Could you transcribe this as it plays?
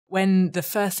when the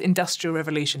first industrial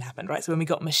revolution happened, right? So when we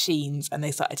got machines and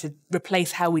they started to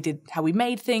replace how we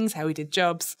made things, how we did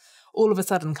jobs, all of a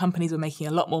sudden companies were making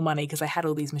a lot more money because they had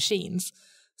all these machines.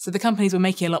 So the companies were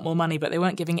making a lot more money, but they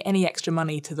weren't giving any extra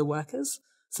money to the workers.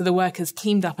 So the workers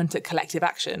teamed up and took collective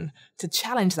action to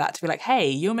challenge that, to be like, hey,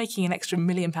 you're making an extra £1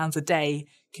 million a day.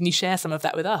 Can you share some of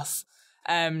that with us?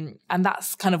 And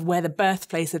that's kind of where the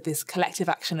birthplace of this collective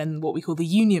action and what we call the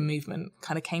union movement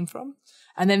kind of came from.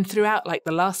 And then throughout like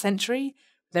the last century,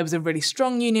 there was a really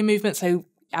strong union movement. So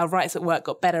our rights at work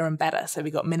got better and better. So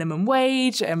we got minimum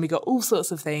wage and we got all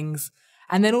sorts of things.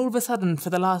 And then all of a sudden, for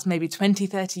the last maybe 20,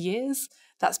 30 years,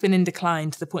 that's been in decline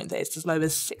to the point that it's as low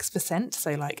as 6%.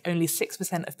 So like only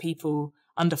 6% of people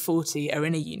under 40 are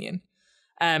in a union.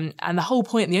 And the whole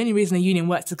point, the only reason a union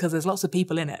works is because there's lots of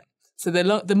people in it. So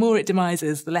the more it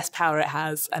demises, the less power it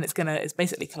has, and it's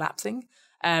basically collapsing.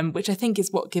 Which I think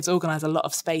is what gives organisers a lot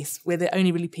of space. We're the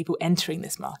only really people entering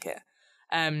this market.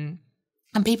 And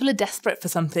people are desperate for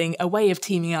something, a way of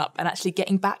teaming up and actually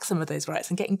getting back some of those rights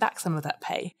and getting back some of that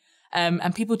pay.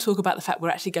 And people talk about the fact we're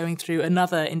actually going through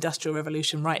another industrial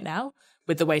revolution right now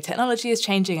with the way technology is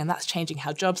changing, and that's changing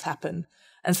how jobs happen.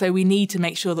 And so we need to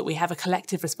make sure that we have a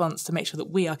collective response to make sure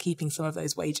that we are keeping some of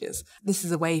those wages. This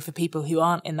is a way for people who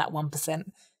aren't in that 1%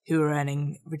 who are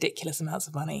earning ridiculous amounts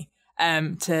of money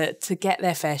to get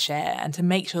their fair share and to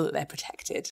make sure that they're protected.